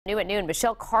New at noon,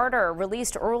 Michelle Carter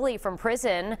released early from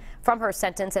prison from her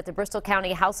sentence at the Bristol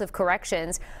County House of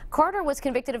Corrections. Carter was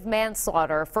convicted of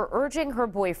manslaughter for urging her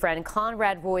boyfriend,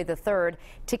 Conrad Roy III,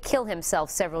 to kill himself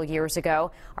several years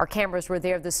ago. Our cameras were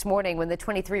there this morning when the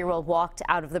 23-year-old walked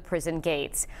out of the prison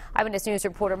gates. Eyewitness News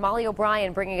reporter Molly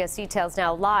O'Brien bringing us details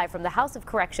now live from the House of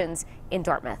Corrections in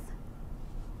Dartmouth.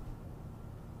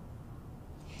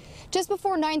 Just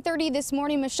before 9:30 this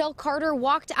morning, Michelle Carter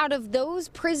walked out of those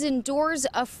prison doors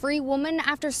a free woman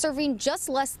after serving just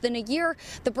less than a year.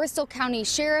 The Bristol County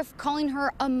Sheriff calling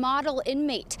her a model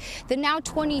inmate. The now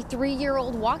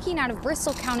 23-year-old walking out of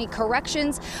Bristol County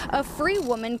Corrections, a free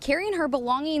woman carrying her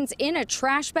belongings in a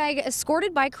trash bag,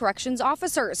 escorted by corrections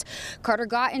officers. Carter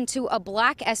got into a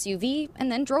black SUV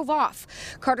and then drove off.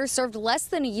 Carter served less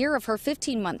than a year of her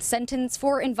 15-month sentence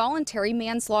for involuntary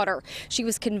manslaughter. She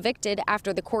was convicted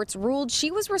after the court's ruled she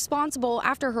was responsible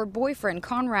after her boyfriend,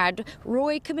 Conrad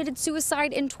Roy, committed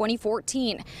suicide in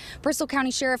 2014. Bristol County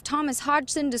Sheriff Thomas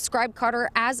Hodgson described Carter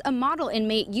as a model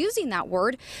inmate, using that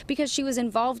word because she was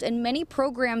involved in many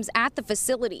programs at the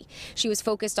facility. She was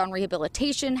focused on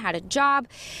rehabilitation, had a job,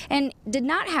 and did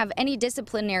not have any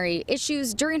disciplinary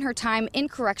issues during her time in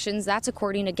corrections. That's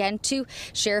according again to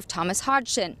Sheriff Thomas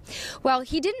Hodgson. While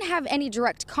he didn't have any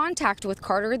direct contact with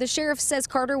Carter, the sheriff says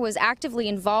Carter was actively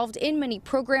involved in many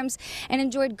programs and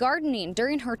enjoyed gardening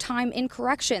during her time in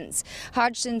corrections.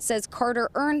 Hodgson says Carter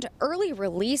earned early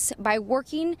release by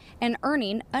working and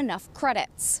earning enough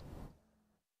credits.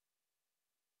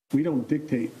 We don't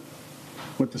dictate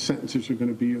what the sentences are going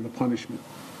to be or the punishment.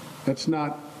 That's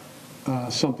not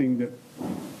something that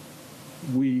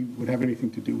we would have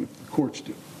anything to do with. The courts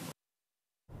do.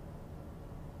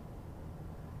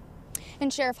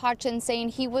 And Sheriff Hodgson saying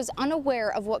he was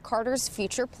unaware of what Carter's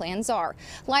future plans are.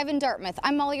 Live in Dartmouth,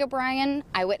 I'm Molly O'Brien,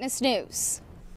 Eyewitness News.